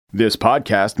This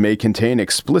podcast may contain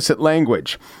explicit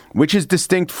language, which is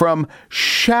distinct from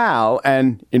shall,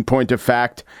 and in point of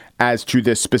fact, as to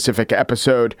this specific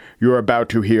episode you're about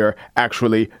to hear,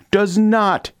 actually does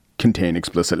not contain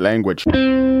explicit language.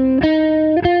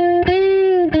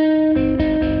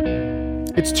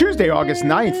 It's Tuesday, August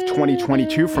 9th,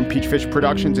 2022 from Peachfish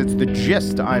Productions. It's The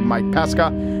Gist. I'm Mike Pesca,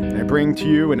 and I bring to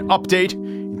you an update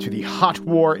into the hot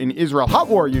war in Israel. Hot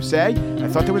war, you say? I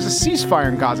thought there was a ceasefire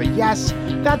in Gaza. Yes,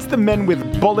 that's the men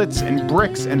with bullets and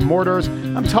bricks and mortars.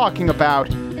 I'm talking about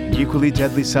an equally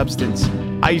deadly substance,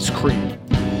 ice cream.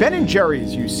 Ben &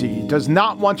 Jerry's, you see, does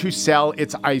not want to sell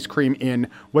its ice cream in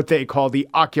what they call the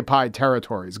occupied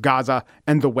territories, Gaza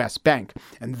and the West Bank.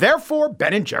 And therefore,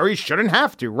 Ben & Jerry's shouldn't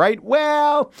have to, right?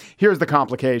 Well, here's the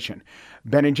complication.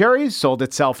 Ben & Jerry's sold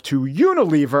itself to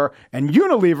Unilever, and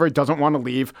Unilever doesn't want to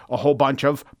leave a whole bunch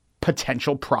of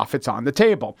potential profits on the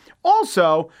table.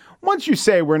 Also, once you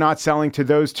say we're not selling to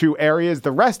those two areas,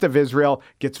 the rest of Israel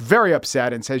gets very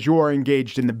upset and says you are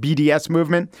engaged in the BDS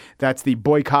movement. That's the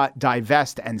boycott,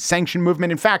 divest, and sanction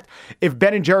movement. In fact, if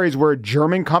Ben & Jerry's were a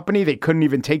German company, they couldn't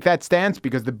even take that stance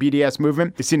because the BDS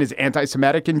movement is seen as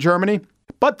anti-Semitic in Germany.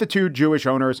 But the two Jewish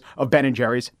owners of Ben &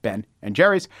 Jerry's,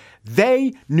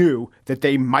 they knew that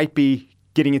they might be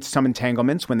getting into some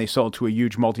entanglements when they sold to a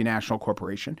huge multinational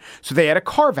corporation. So they had a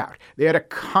carve out. They had a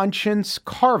conscience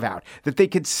carve out that they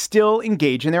could still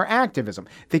engage in their activism.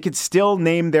 They could still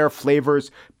name their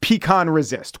flavors Pecan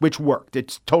Resist, which worked.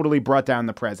 It's totally brought down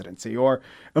the presidency, or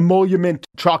Emolument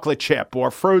Chocolate Chip, or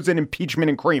Frozen Impeachment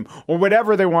and Cream, or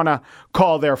whatever they want to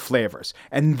call their flavors.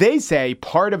 And they say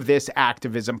part of this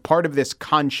activism, part of this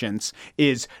conscience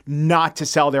is not to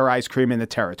sell their ice cream in the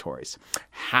territories.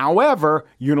 However,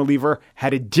 Unilever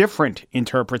had a different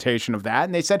interpretation of that.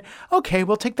 And they said, okay,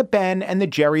 we'll take the Ben and the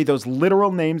Jerry, those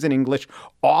literal names in English,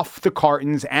 off the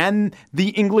cartons, and the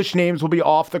English names will be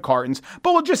off the cartons,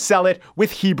 but we'll just sell it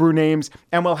with Hebrew names,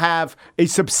 and we'll have a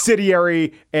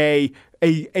subsidiary, a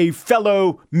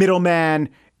fellow middleman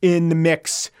in the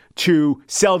mix to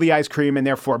sell the ice cream, and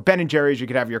therefore Ben & Jerry's, you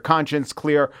could have your conscience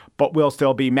clear, but we'll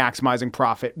still be maximizing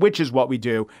profit, which is what we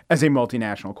do as a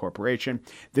multinational corporation.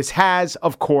 This has,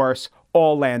 of course,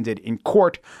 all landed in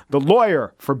court. The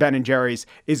lawyer for Ben & Jerry's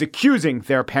is accusing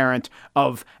their parent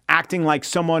of acting like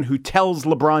someone who tells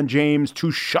LeBron James to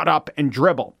shut up and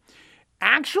dribble.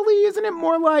 Actually, isn't it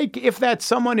more like if that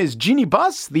someone is Jeannie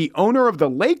Buss, the owner of the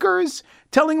Lakers,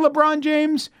 telling LeBron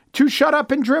James to shut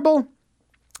up and dribble?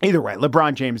 Either way,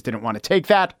 LeBron James didn't want to take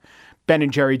that. Ben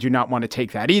 & Jerry do not want to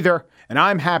take that either. And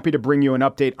I'm happy to bring you an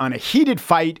update on a heated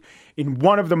fight in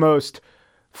one of the most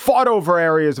fought over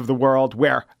areas of the world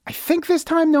where I think this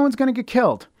time no one's going to get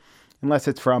killed, unless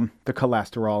it's from the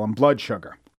cholesterol and blood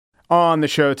sugar. On the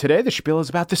show today, the spiel is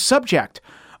about the subject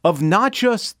of not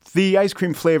just the ice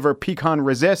cream flavor Pecan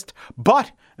Resist,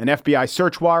 but an FBI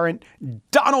search warrant.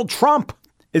 Donald Trump.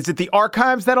 Is it the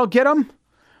archives that'll get him?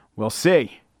 We'll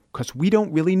see, because we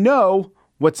don't really know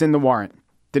what's in the warrant.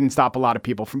 Didn't stop a lot of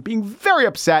people from being very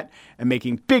upset and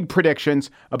making big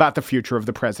predictions about the future of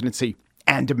the presidency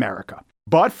and America.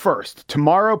 But first,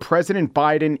 tomorrow, President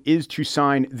Biden is to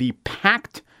sign the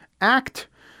PACT Act.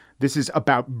 This is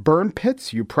about burn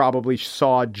pits. You probably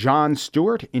saw Jon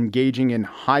Stewart engaging in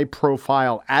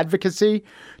high-profile advocacy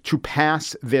to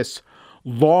pass this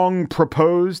long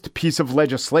proposed piece of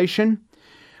legislation.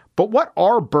 But what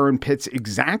are burn pits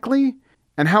exactly?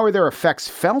 And how are their effects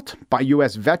felt by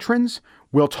U.S. veterans?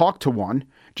 We'll talk to one.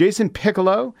 Jason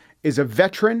Piccolo is a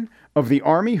veteran of the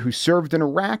Army who served in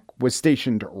Iraq, was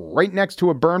stationed right next to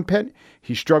a burn pit.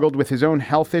 He struggled with his own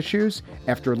health issues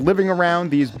after living around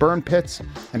these burn pits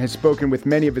and has spoken with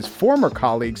many of his former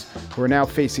colleagues who are now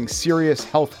facing serious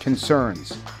health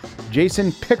concerns.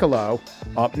 Jason Piccolo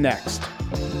up next.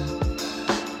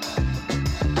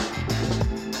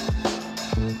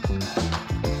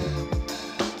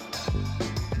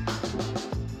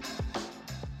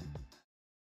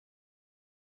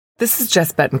 This is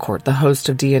Jess Betancourt, the host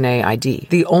of DNA ID,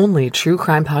 the only true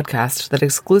crime podcast that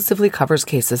exclusively covers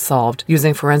cases solved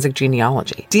using forensic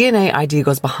genealogy. DNA ID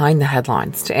goes behind the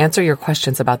headlines to answer your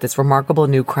questions about this remarkable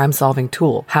new crime-solving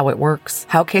tool, how it works,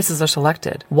 how cases are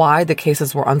selected, why the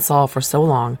cases were unsolved for so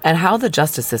long, and how the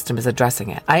justice system is addressing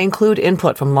it. I include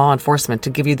input from law enforcement to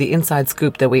give you the inside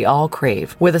scoop that we all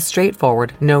crave, with a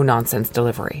straightforward, no-nonsense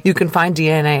delivery. You can find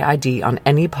DNA ID on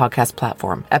any podcast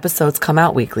platform. Episodes come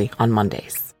out weekly on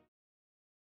Mondays.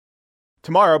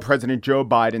 Tomorrow, President Joe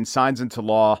Biden signs into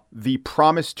law the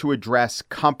Promise to Address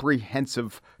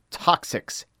Comprehensive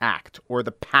Toxics Act, or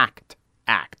the PACT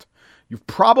Act. You've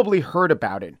probably heard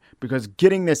about it because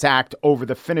getting this act over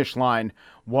the finish line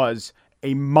was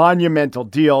A monumental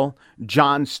deal.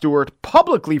 Jon Stewart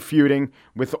publicly feuding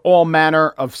with all manner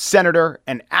of senator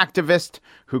and activist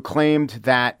who claimed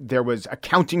that there was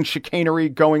accounting chicanery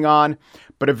going on,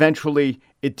 but eventually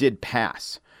it did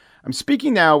pass. I'm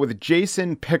speaking now with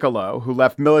Jason Piccolo, who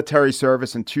left military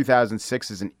service in 2006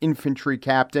 as an infantry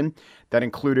captain. That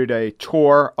included a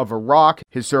tour of Iraq.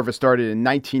 His service started in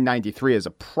 1993 as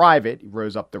a private. He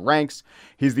rose up the ranks.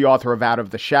 He's the author of Out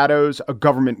of the Shadows, a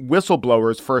government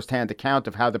whistleblower's firsthand account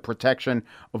of how the protection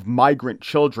of migrant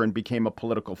children became a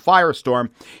political firestorm.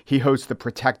 He hosts the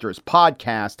Protectors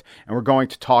podcast, and we're going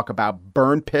to talk about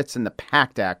burn pits and the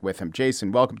PACT Act with him.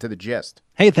 Jason, welcome to The Gist.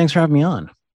 Hey, thanks for having me on.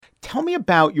 Tell me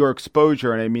about your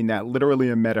exposure, and I mean that literally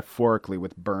and metaphorically,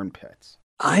 with burn pits.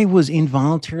 I was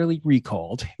involuntarily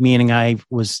recalled, meaning I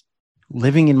was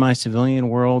living in my civilian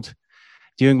world,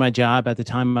 doing my job. At the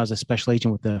time, I was a special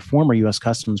agent with the former U.S.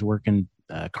 Customs, working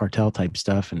cartel type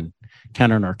stuff and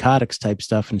counter narcotics type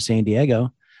stuff in San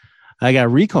Diego. I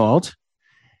got recalled,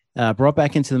 brought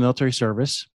back into the military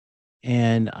service,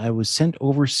 and I was sent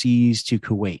overseas to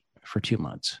Kuwait for 2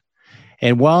 months.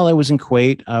 And while I was in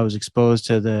Kuwait, I was exposed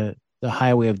to the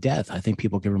highway of death. I think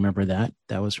people can remember that.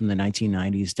 That was from the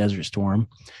 1990s Desert Storm,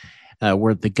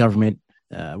 where the government,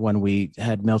 when we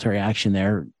had military action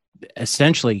there,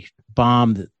 essentially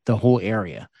bombed the whole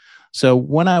area. So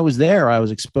when I was there, I was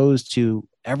exposed to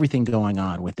everything going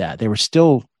on with that. They were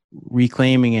still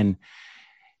reclaiming and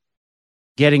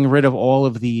getting rid of all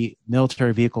of the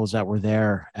military vehicles that were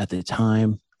there at the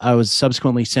time. I was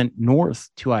subsequently sent north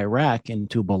to Iraq and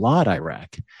to Balad,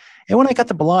 Iraq. And when I got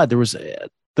to Balad, there was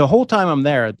the whole time I'm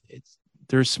there,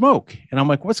 there's smoke. And I'm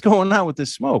like, what's going on with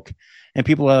this smoke? And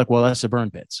people are like, well, that's the burn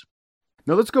pits.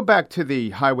 Now, let's go back to the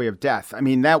highway of death. I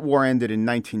mean, that war ended in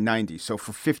 1990. So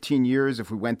for 15 years, if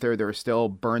we went there, there were still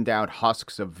burned out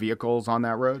husks of vehicles on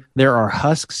that road. There are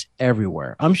husks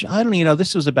everywhere. I don't,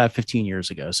 this was about 15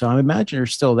 years ago. So I imagine they're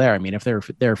still there. I mean, if they're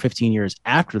there 15 years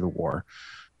after the war,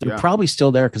 they're probably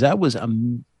still there, because that was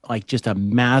just a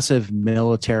massive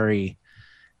military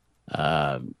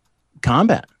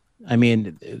combat. I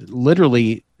mean,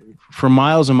 literally for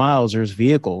miles and miles, there's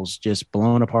vehicles just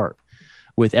blown apart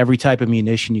with every type of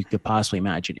munition you could possibly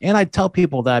imagine. And I tell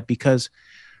people that because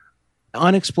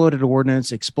unexploded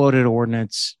ordnance, exploded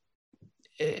ordnance,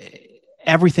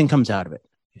 everything comes out of it.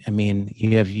 I mean,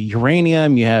 you have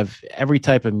uranium, you have every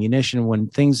type of munition. When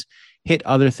things hit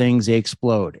other things, they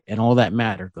explode, and all that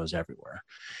matter goes everywhere.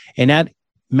 And that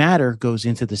matter goes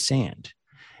into the sand.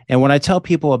 And when I tell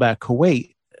people about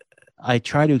Kuwait, I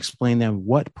try to explain them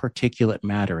what particulate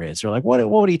matter is. They're like, what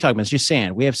are you talking about? It's just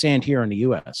sand. We have sand here in the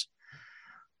US.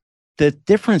 The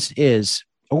difference is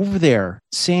over there,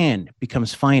 sand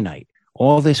becomes finite.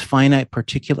 All this finite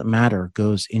particulate matter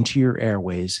goes into your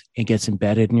airways and gets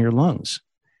embedded in your lungs.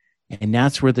 And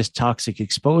that's where this toxic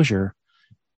exposure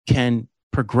can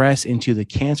progress into the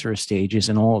cancerous stages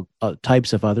and all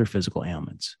types of other physical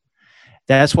ailments.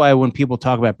 That's why when people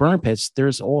talk about burn pits,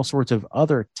 there's all sorts of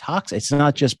other toxic. It's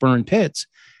not just burn pits,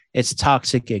 it's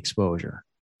toxic exposure.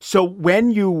 So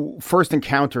when you first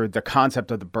encountered the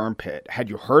concept of the burn pit, had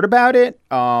you heard about it?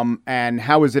 And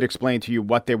how was it explained to you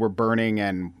what they were burning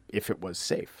and if it was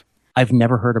safe? I've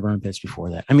never heard of burn pits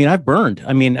before that. I mean, I've burned.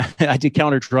 I mean, I did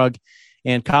counter drug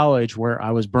in college where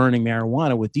I was burning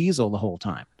marijuana with diesel the whole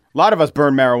time. A lot of us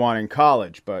burn marijuana in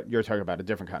college, but you're talking about a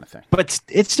different kind of thing. But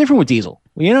it's different with diesel.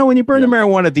 You know, when you burn the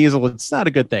marijuana diesel, it's not a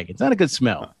good thing. It's not a good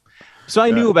smell. So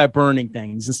I knew about burning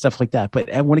things and stuff like that.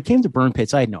 But when it came to burn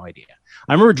pits, I had no idea.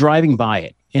 I remember driving by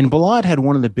it. And Balad had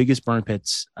one of the biggest burn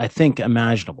pits, I think,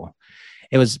 imaginable.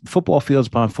 It was football fields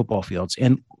upon football fields.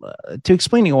 And to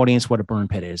explain to the audience what a burn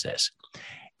pit is this.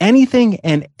 Anything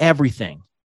and everything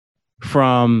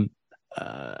from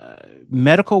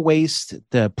medical waste,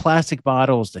 the plastic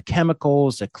bottles, the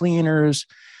chemicals, the cleaners.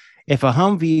 If a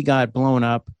Humvee got blown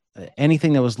up,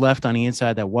 anything that was left on the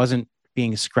inside that wasn't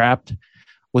being scrapped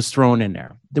was thrown in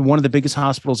there. One of the biggest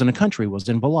hospitals in the country was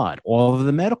in Balad. All of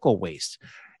the medical waste,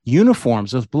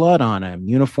 uniforms with blood on them,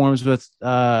 uniforms with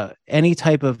any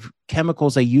type of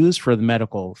chemicals they use for the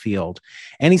medical field,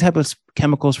 any type of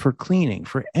chemicals for cleaning,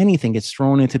 for anything gets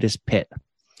thrown into this pit.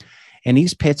 And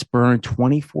these pits burn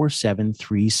 24/7,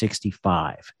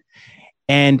 365.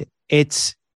 And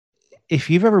it's, if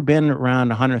you've ever been around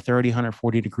 130,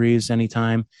 140 degrees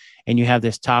anytime, and you have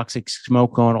this toxic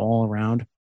smoke going all around,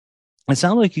 it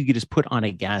sounds like you could just put on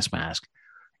a gas mask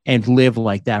and live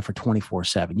like that for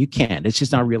 24/7. You can't. It's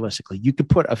just not realistically. You could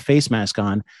put a face mask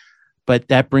on, but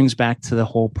that brings back to the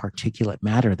whole particulate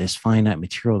matter, this finite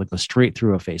material that goes straight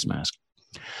through a face mask.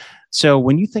 So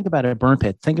when you think about a burn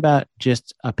pit, think about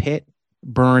just a pit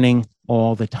burning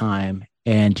all the time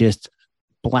and just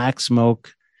black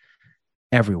smoke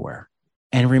everywhere.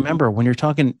 And remember, when you're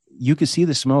talking, you can see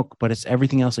the smoke, but it's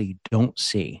everything else that you don't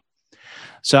see.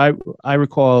 So I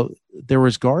recall there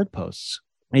was guard posts,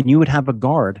 and you would have a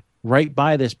guard right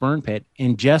by this burn pit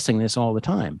ingesting this all the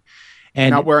time.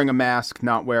 And not wearing a mask,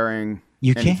 not wearing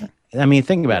anything. Can't. I mean,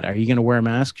 think about it. Are you going to wear a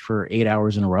mask for 8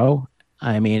 hours in a row?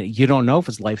 I mean, you don't know if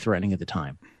it's life-threatening at the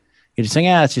time. You're just saying,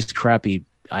 it's just crappy.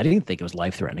 I didn't think it was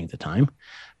life-threatening at the time,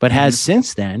 but has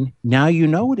since then. Now you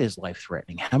know it is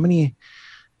life-threatening. How many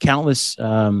countless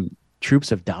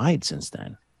troops have died since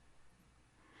then?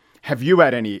 Have you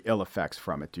had any ill effects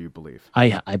from it, do you believe?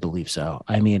 I believe so.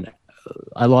 I mean,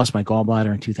 I lost my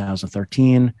gallbladder in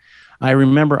 2013. I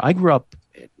remember I grew up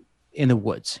in the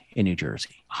woods in New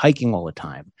Jersey, hiking all the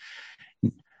time.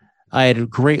 I had a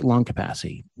great lung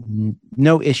capacity,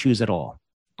 no issues at all.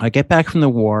 I get back from the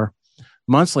war.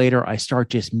 Months later, I start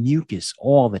just mucus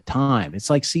all the time. It's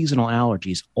like seasonal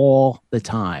allergies all the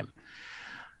time.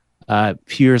 A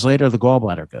few years later, the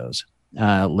gallbladder goes.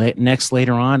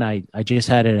 Later on, I just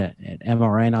had an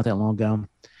MRI not that long ago.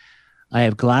 I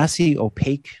have glassy,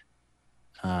 opaque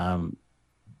nodules.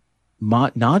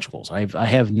 I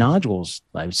have nodules.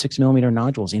 I have 6 millimeter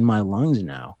nodules in my lungs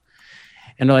now.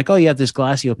 And they're like, oh, you have this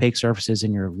glassy, opaque surfaces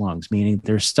in your lungs, meaning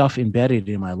there's stuff embedded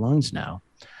in my lungs now.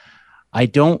 I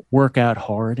don't work out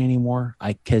hard anymore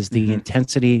because the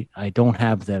intensity, I don't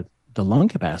have the lung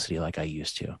capacity like I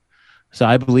used to. So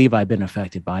I believe I've been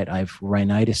affected by it. I have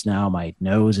rhinitis now. My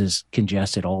nose is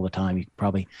congested all the time. You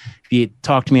probably, if you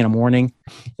talk to me in the morning,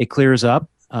 it clears up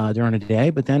during the day,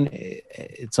 but then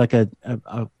it's like a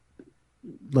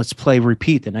let's play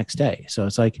repeat the next day. So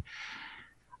it's like,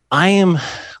 I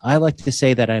like to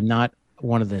say that I'm not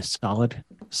one of the solid,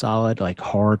 like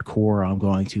hardcore, I'm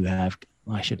going to have,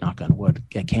 I should knock on wood,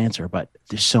 get cancer, but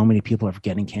there's so many people are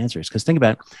getting cancers. Because think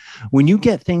about it, when you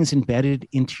get things embedded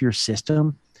into your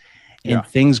system and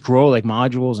things grow like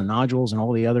modules and nodules and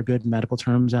all the other good medical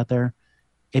terms out there,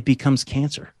 it becomes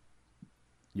cancer.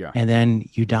 Yeah. And then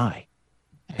you die.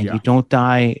 And you don't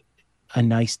die a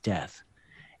nice death.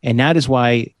 And that is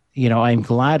why, I'm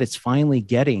glad it's finally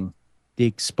getting the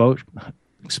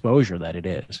exposure that it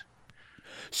is.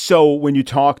 So when you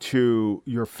talk to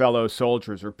your fellow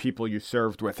soldiers or people you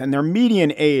served with, and their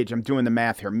median age, I'm doing the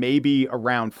math here, maybe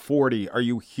around 40, are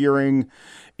you hearing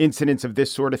incidents of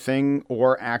this sort of thing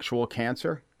or actual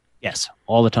cancer? Yes,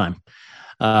 all the time.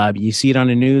 You see it on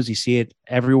the news, you see it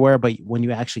everywhere, but when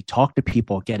you actually talk to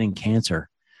people getting cancer,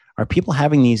 are people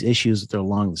having these issues with their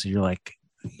lungs? You're like,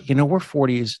 we're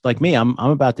 40s, like me, I'm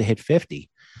about to hit 50,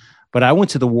 but I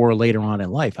went to the war later on in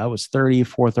life. I was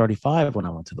 34, 35 when I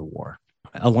went to the war.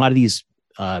 A lot of these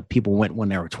people went when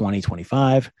they were 20,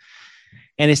 25.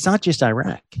 And it's not just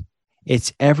Iraq.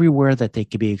 It's everywhere that they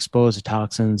could be exposed to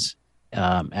toxins,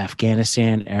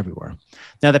 Afghanistan, everywhere.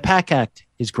 Now, the PAC Act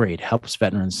is great, helps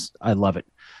veterans. I love it.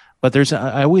 But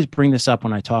I always bring this up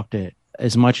when I talk to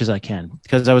as much as I can,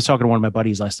 because I was talking to one of my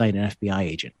buddies last night, an FBI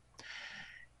agent.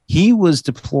 He was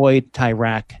deployed to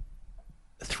Iraq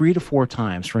 3 to 4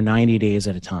 times for 90 days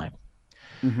at a time.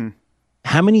 Mm-hmm.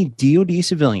 How many DOD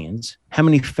civilians, how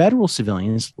many federal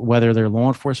civilians, whether they're law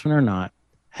enforcement or not,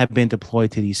 have been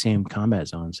deployed to these same combat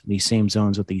zones, these same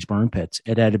zones with these burn pits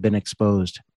that had been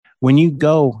exposed? When you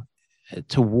go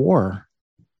to war,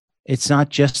 it's not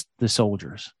just the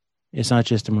soldiers. It's not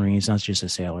just the Marines, not just the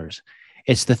sailors.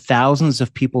 It's the thousands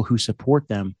of people who support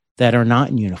them that are not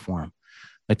in uniform.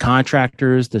 The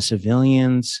contractors, the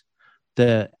civilians,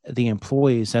 the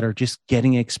employees that are just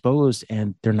getting exposed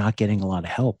and they're not getting a lot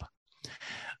of help.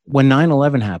 When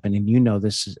 9/11 happened, and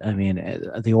this,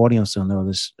 the audience will know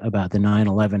this about the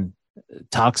 9/11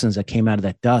 toxins that came out of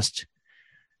that dust,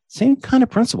 same kind of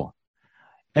principle.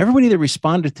 Everybody that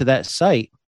responded to that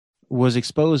site was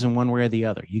exposed in one way or the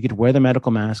other. You could wear the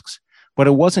medical masks, but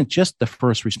it wasn't just the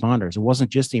first responders. It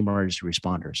wasn't just the emergency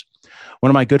responders.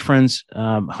 One of my good friends'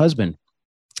 husband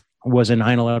was a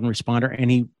 9/11 responder,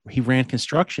 and he ran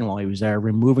construction while he was there,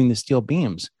 removing the steel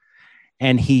beams,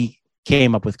 and he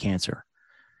came up with cancer.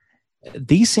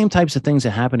 These same types of things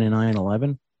that happen in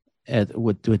 9/11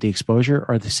 with the exposure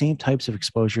are the same types of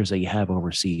exposures that you have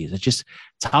overseas. It's just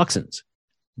toxins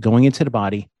going into the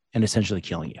body and essentially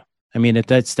killing you. I mean,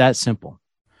 that's that simple.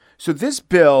 So this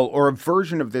bill, or a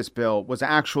version of this bill, was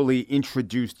actually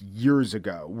introduced years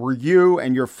ago. Were you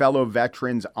and your fellow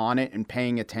veterans on it and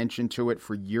paying attention to it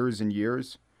for years and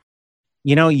years?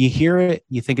 You hear it,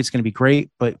 you think it's going to be great,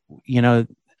 but,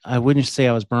 I wouldn't say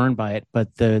I was burned by it,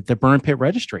 but the burn pit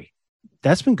registry,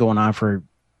 that's been going on for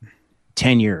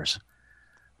 10 years.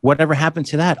 Whatever happened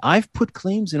to that? I've put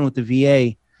claims in with the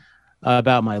VA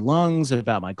about my lungs,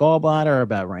 about my gallbladder,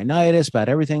 about rhinitis, about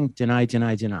everything. Deny.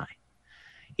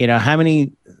 How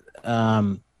many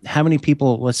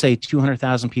people, let's say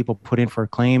 200,000 people put in for a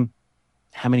claim,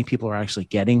 how many people are actually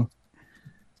getting?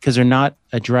 Because they're not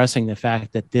addressing the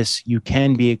fact that you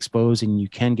can be exposed and you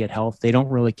can get help. They don't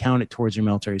really count it towards your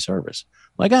military service.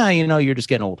 Like, you're just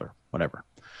getting older, whatever.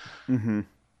 Mm-hmm.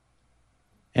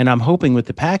 And I'm hoping with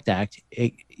the PACT Act,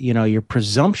 your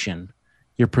presumptive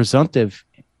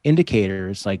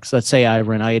indicators, like let's say I have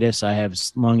rhinitis, I have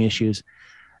lung issues,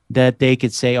 that they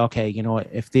could say, okay,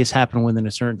 if this happened within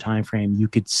a certain time frame, you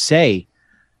could say,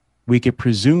 we could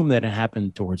presume that it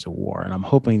happened towards a war. And I'm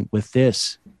hoping with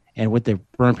this and with the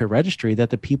burn pit registry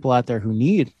that the people out there who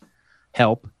need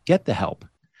help get the help.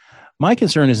 My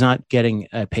concern is not getting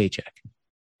a paycheck.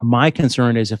 My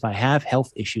concern is if I have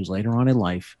health issues later on in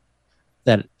life,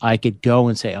 that I could go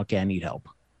and say, okay, I need help.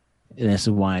 And this is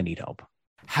why I need help.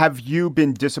 Have you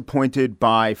been disappointed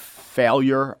by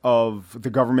failure of the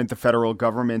government, the federal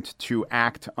government, to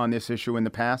act on this issue in the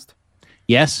past?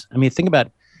 Yes. I mean, think about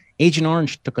it. Agent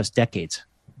Orange took us decades.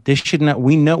 This should not,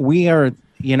 when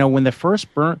the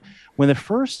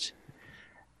first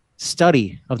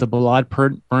study of the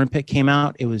Balad burn pit came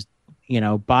out, it was,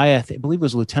 by, I believe it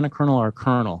was Lieutenant Colonel or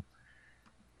Colonel,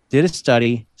 did a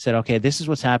study, said, okay, this is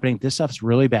what's happening. This stuff's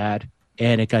really bad.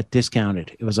 And it got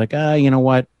discounted. It was like, you know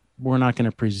what? We're not going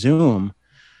to presume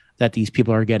that these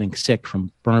people are getting sick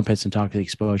from burn pits and toxic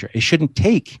exposure. It shouldn't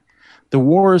take. The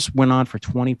wars went on for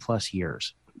 20 plus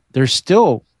years. There's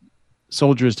still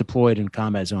soldiers deployed in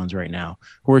combat zones right now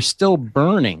who are still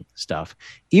burning stuff.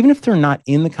 Even if they're not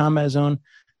in the combat zone,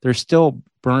 there's still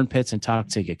burn pits and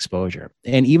toxic exposure.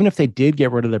 And even if they did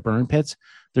get rid of the burn pits,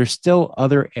 there's still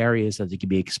other areas that they could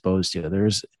be exposed to.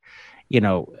 There's,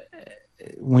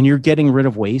 when you're getting rid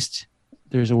of waste,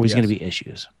 there's always going to be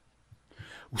issues.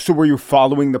 So were you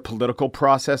following the political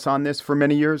process on this for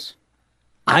many years?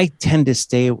 I tend to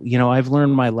stay, I've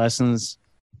learned my lessons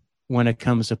when it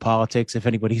comes to politics. If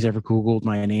anybody's ever Googled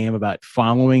my name, about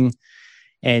following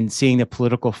and seeing the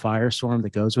political firestorm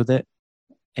that goes with it.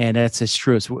 And that's as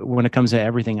true as when it comes to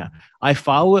everything. I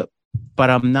follow it, but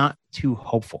I'm not too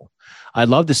hopeful. I'd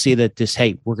love to see that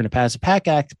we're going to pass a PACT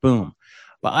Act, boom.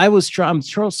 But I'm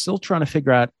still trying to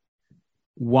figure out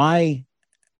why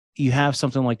you have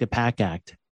something like the PACT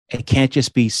Act. It can't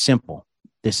just be simple.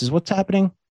 This is what's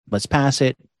happening. Let's pass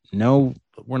it. No,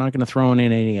 we're not going to throw in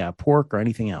any pork or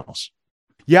anything else.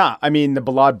 Yeah, I mean, the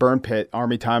Balad burn pit,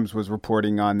 Army Times was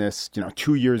reporting on this,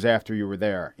 2 years after you were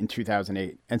there in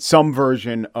 2008, and some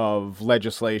version of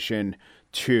legislation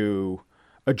to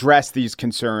address these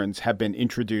concerns have been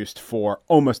introduced for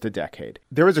almost a decade.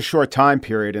 There was a short time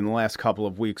period in the last couple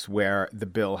of weeks where the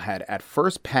bill had at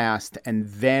first passed and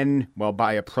then,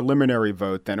 by a preliminary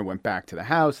vote, then it went back to the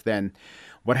House. Then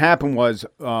what happened was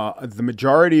the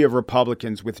majority of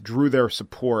Republicans withdrew their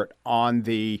support on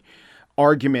the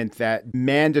argument that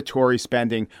mandatory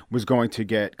spending was going to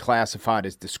get classified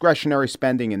as discretionary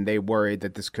spending, and they worried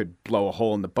that this could blow a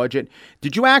hole in the budget.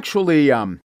 Did you actually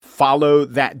follow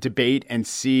that debate and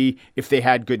see if they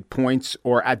had good points,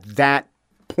 or at that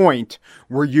point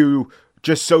were you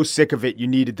just so sick of it you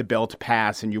needed the bill to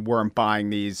pass and you weren't buying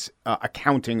these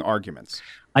accounting arguments?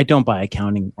 I don't buy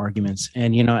accounting arguments.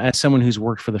 And, as someone who's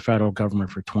worked for the federal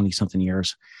government for 20 something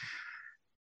years,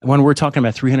 when we're talking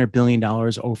about $300 billion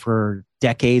over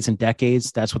decades and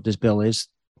decades, that's what this bill is,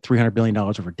 $300 billion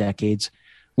over decades.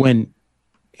 When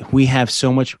we have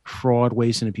so much fraud,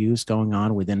 waste, and abuse going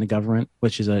on within the government,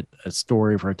 which is a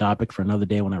story for a topic for another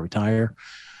day when I retire.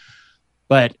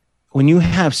 But when you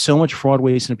have so much fraud,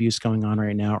 waste, and abuse going on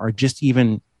right now, or just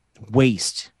even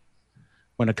waste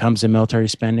when it comes to military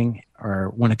spending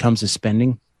or when it comes to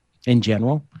spending in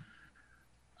general,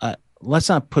 let's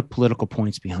not put political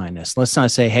points behind this. Let's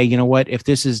not say, hey, you know what? If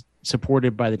this is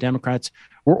supported by the Democrats,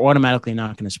 we're automatically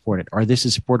not going to support it. Or this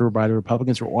is supported by the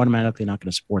Republicans, we're automatically not going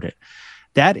to support it.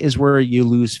 That is where you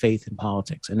lose faith in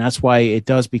politics. And that's why it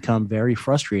does become very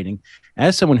frustrating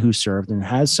as someone who's served and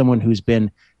has someone who's been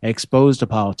exposed to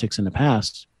politics in the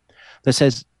past that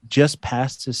says, just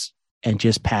pass this and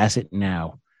just pass it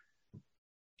now.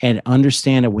 And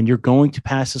understand that when you're going to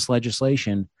pass this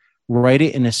legislation, write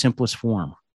it in the simplest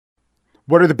form.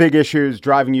 What are the big issues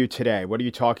driving you today? What are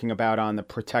you talking about on the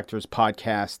Protectors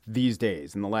podcast these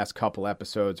days in the last couple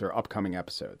episodes or upcoming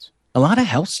episodes? A lot of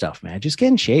health stuff, man. Just get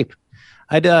in shape.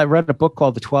 I read a book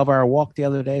called The 12-Hour Walk the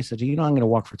other day. I said, I'm going to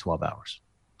walk for 12 hours.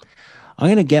 I'm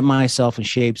going to get myself in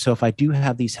shape. So if I do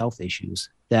have these health issues,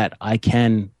 that I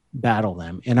can battle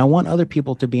them. And I want other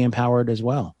people to be empowered as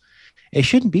well. It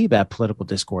shouldn't be about political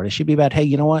discord. It should be about, hey,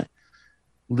 you know what?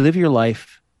 Live your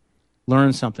life,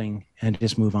 learn something, and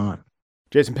just move on.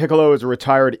 Jason Piccolo is a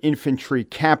retired infantry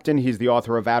captain. He's the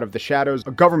author of Out of the Shadows,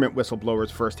 a government whistleblower's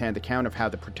firsthand account of how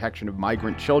the protection of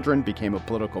migrant children became a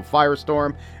political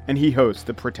firestorm, and he hosts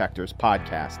the Protectors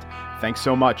podcast. Thanks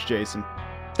so much, Jason.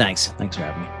 Thanks for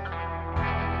having me.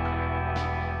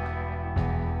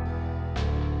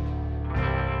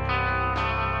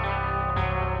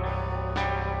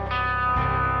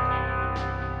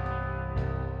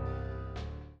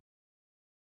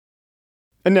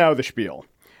 And now the spiel.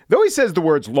 Though he says the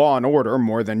words law and order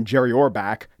more than Jerry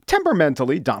Orbach,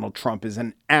 temperamentally, Donald Trump is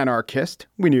an anarchist.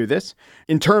 We knew this.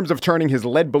 In terms of turning his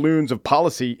lead balloons of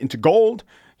policy into gold,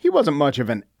 he wasn't much of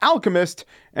an alchemist.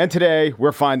 And today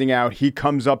we're finding out he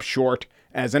comes up short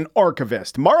as an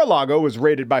archivist. Mar-a-Lago was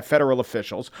raided by federal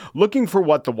officials looking for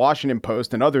what the Washington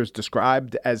Post and others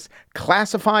described as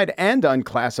classified and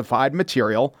unclassified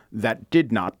material that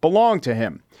did not belong to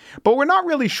him. But we're not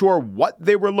really sure what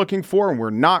they were looking for, and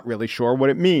we're not really sure what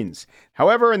it means.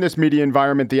 However, in this media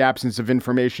environment, the absence of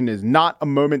information is not a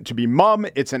moment to be mum.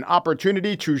 It's an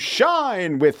opportunity to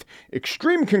shine with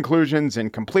extreme conclusions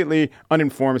and completely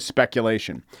uninformed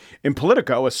speculation. In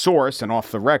Politico, a source, an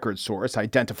off-the-record source,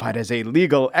 identified as a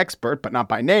legal expert, but not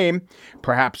by name,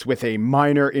 perhaps with a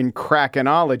minor in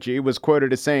crackenology, was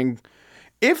quoted as saying,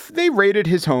 if they raided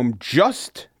his home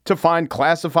just to find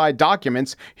classified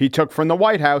documents he took from the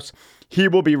White House, he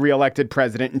will be reelected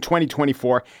president in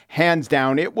 2024. Hands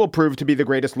down, it will prove to be the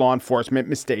greatest law enforcement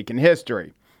mistake in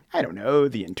history. I don't know,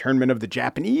 the internment of the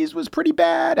Japanese was pretty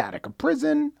bad, Attica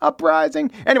prison,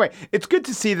 uprising. Anyway, it's good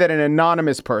to see that an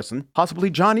anonymous person, possibly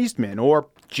John Eastman or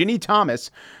Ginny Thomas,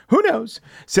 who knows,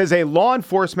 says a law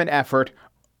enforcement effort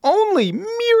only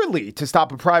merely to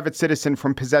stop a private citizen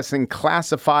from possessing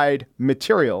classified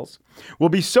materials will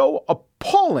be so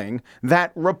appalling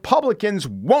that Republicans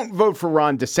won't vote for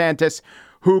Ron DeSantis,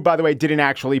 who, by the way, didn't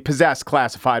actually possess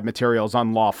classified materials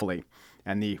unlawfully.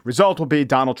 And the result will be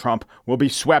Donald Trump will be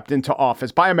swept into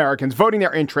office by Americans voting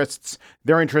their interests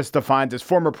defined as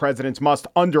former presidents must,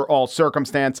 under all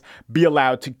circumstance, be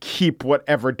allowed to keep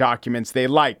whatever documents they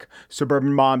like.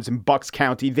 Suburban moms in Bucks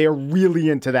County, they're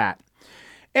really into that.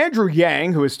 Andrew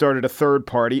Yang, who has started a third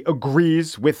party,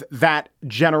 agrees with that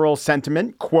general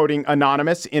sentiment, quoting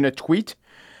Anonymous in a tweet.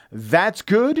 That's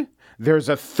good. There's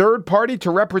a third party to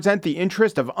represent the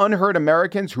interest of unheard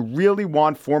Americans who really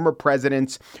want former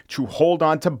presidents to hold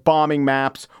on to bombing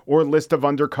maps or list of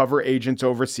undercover agents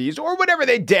overseas or whatever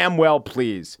they damn well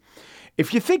please.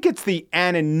 If you think it's the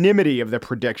anonymity of the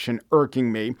prediction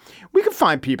irking me, we can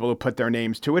find people who put their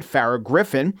names to it. Farrah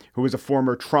Griffin, who is a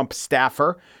former Trump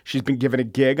staffer. She's been given a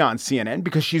gig on CNN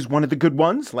because she's one of the good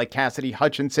ones, like Cassidy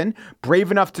Hutchinson,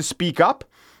 brave enough to speak up.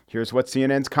 Here's what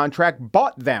CNN's contract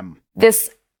bought them. This,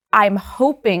 I'm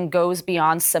hoping, goes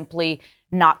beyond simply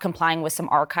not complying with some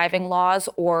archiving laws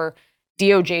or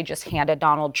DOJ just handed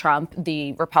Donald Trump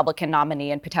the Republican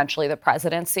nominee and potentially the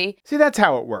presidency. See, that's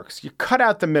how it works. You cut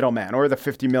out the middleman or the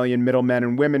 50 million middlemen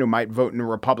and women who might vote in a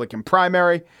Republican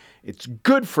primary. It's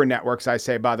good for networks, I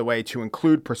say, by the way, to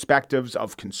include perspectives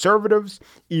of conservatives,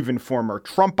 even former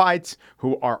Trumpites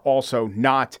who are also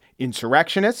not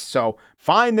insurrectionists. So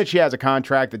fine that she has a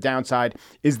contract. The downside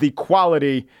is the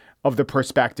quality of the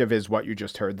perspective is what you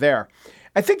just heard there.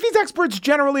 I think these experts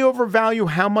generally overvalue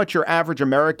how much your average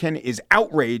American is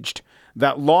outraged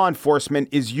that law enforcement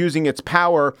is using its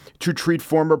power to treat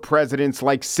former presidents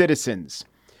like citizens.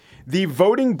 The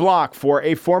voting bloc for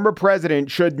a former president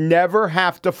should never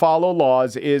have to follow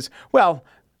laws is, well,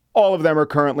 all of them are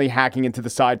currently hacking into the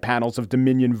side panels of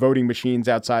Dominion voting machines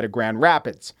outside of Grand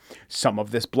Rapids. Some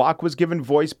of this bloc was given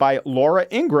voice by Laura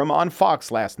Ingraham on Fox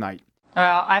last night.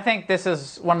 Well, I think this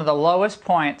is one of the lowest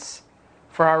points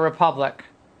for our republic,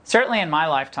 certainly in my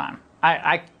lifetime.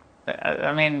 I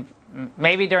mean,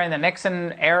 maybe during the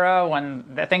Nixon era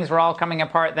when things were all coming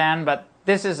apart then, but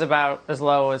this is about as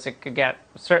low as it could get,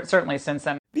 certainly since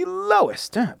then. The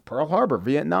lowest. Pearl Harbor,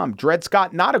 Vietnam. Dred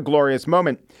Scott, not a glorious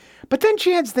moment. But then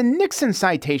she adds the Nixon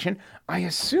citation. I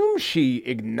assume she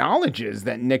acknowledges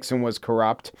that Nixon was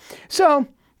corrupt. So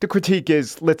the critique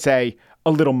is, let's say,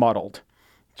 a little muddled.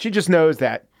 She just knows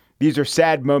that these are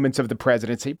sad moments of the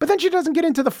presidency, but then she doesn't get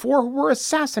into the four who were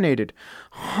assassinated.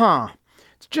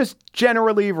 It's just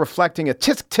generally reflecting a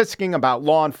tisk-tisking about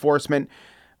law enforcement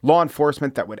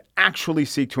that would actually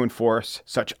seek to enforce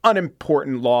such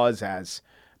unimportant laws as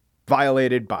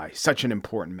violated by such an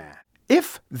important man.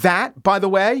 If that, by the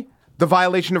way, the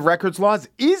violation of records laws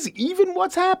is even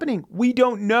what's happening, we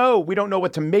don't know. We don't know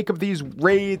what to make of these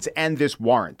raids and this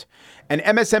warrant. And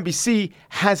MSNBC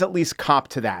has at least copped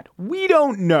to that. We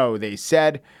don't know, they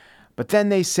said. But then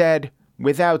they said,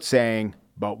 without saying,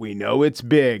 but we know it's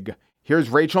big. Here's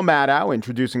Rachel Maddow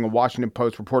introducing a Washington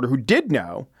Post reporter who did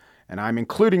know, and I'm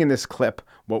including in this clip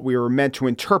what we were meant to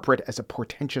interpret as a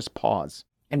portentous pause.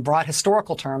 In broad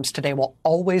historical terms, today will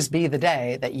always be the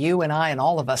day that you and I and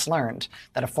all of us learned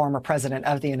that a former president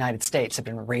of the United States had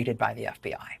been raided by the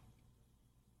FBI.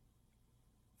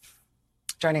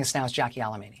 Joining us now is Jackie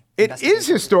Alamany. It is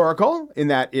historical in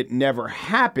that it never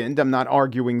happened. I'm not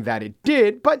arguing that it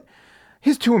did, but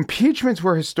his two impeachments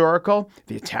were historical.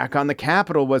 The attack on the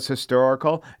Capitol was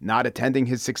historical. Not attending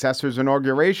his successor's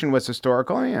inauguration was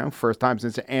historical. First time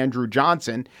since Andrew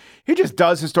Johnson. He just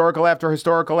does historical after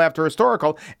historical after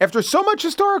historical. After so much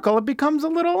historical, it becomes a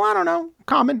little,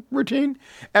 common, routine.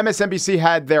 MSNBC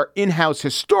had their in-house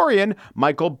historian,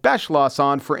 Michael Beschloss,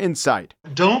 on for insight.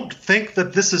 Don't think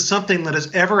that this is something that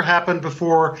has ever happened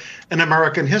before in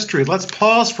American history. Let's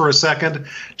pause for a second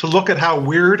to look at how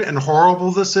weird and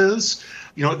horrible this is.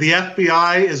 The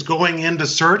FBI is going in to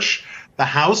search the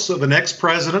house of an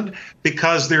ex-president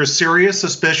because there's serious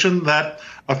suspicion that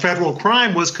a federal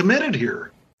crime was committed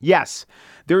here. Yes,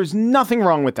 there's nothing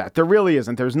wrong with that. There really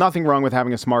isn't. There's nothing wrong with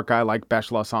having a smart guy like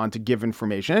Beschloss on to give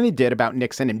information. And he did about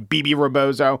Nixon and Bibi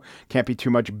Rebozo. Can't be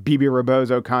too much Bibi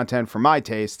Rebozo content for my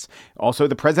tastes. Also,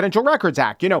 the Presidential Records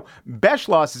Act.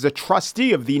 Beschloss is a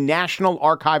trustee of the National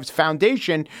Archives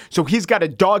Foundation, so he's got a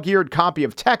dog-eared copy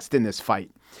of text in this fight.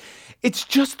 It's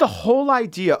just the whole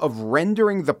idea of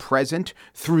rendering the present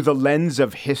through the lens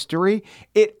of history.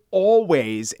 It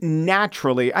always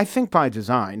naturally, I think by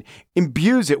design,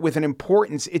 imbues it with an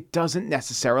importance it doesn't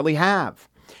necessarily have.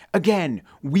 Again,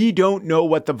 we don't know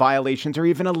what the violations are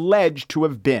even alleged to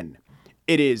have been.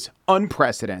 It is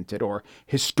unprecedented or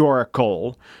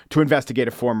historical to investigate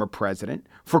a former president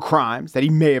for crimes that he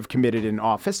may have committed in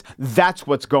office. That's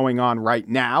what's going on right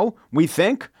now, we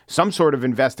think. Some sort of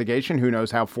investigation. Who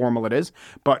knows how formal it is.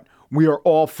 But we are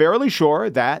all fairly sure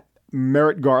that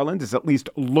Merrick Garland is at least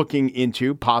looking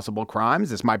into possible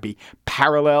crimes. This might be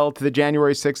parallel to the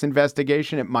January 6th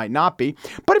investigation. It might not be.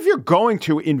 But if you're going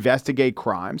to investigate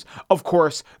crimes, of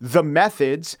course, the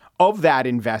methods of that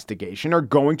investigation are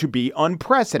going to be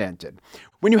unprecedented.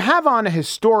 When you have on a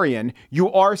historian, you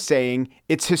are saying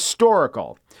it's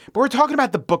historical. But we're talking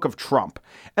about the Book of Trump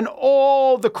and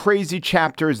all the crazy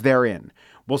chapters therein.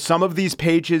 Will some of these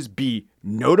pages be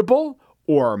notable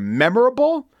or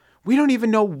memorable? We don't even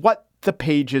know what the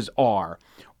pages are,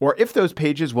 or if those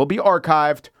pages will be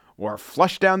archived or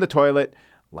flushed down the toilet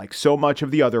like so much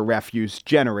of the other refuse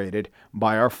generated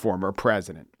by our former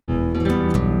president.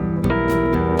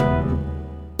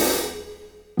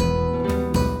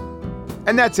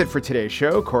 And that's it for today's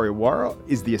show. Corey Worrell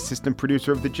is the assistant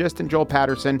producer of The Gist, and Joel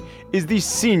Patterson is the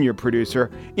senior producer.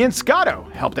 Ian Scotto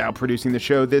helped out producing the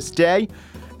show this day.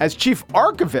 As chief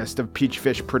archivist of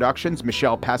Peachfish Productions,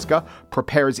 Michelle Pesca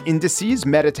prepares indices,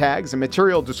 meta tags, and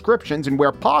material descriptions, and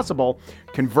where possible,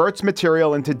 converts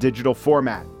material into digital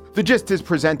format. The Gist is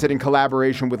presented in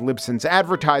collaboration with Libsyn's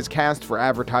AdvertiseCast. For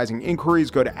advertising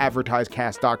inquiries, go to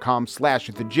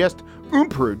advertisecast.com/thegist.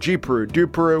 Peru, G Peru, Do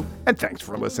Peru, and thanks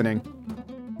for listening.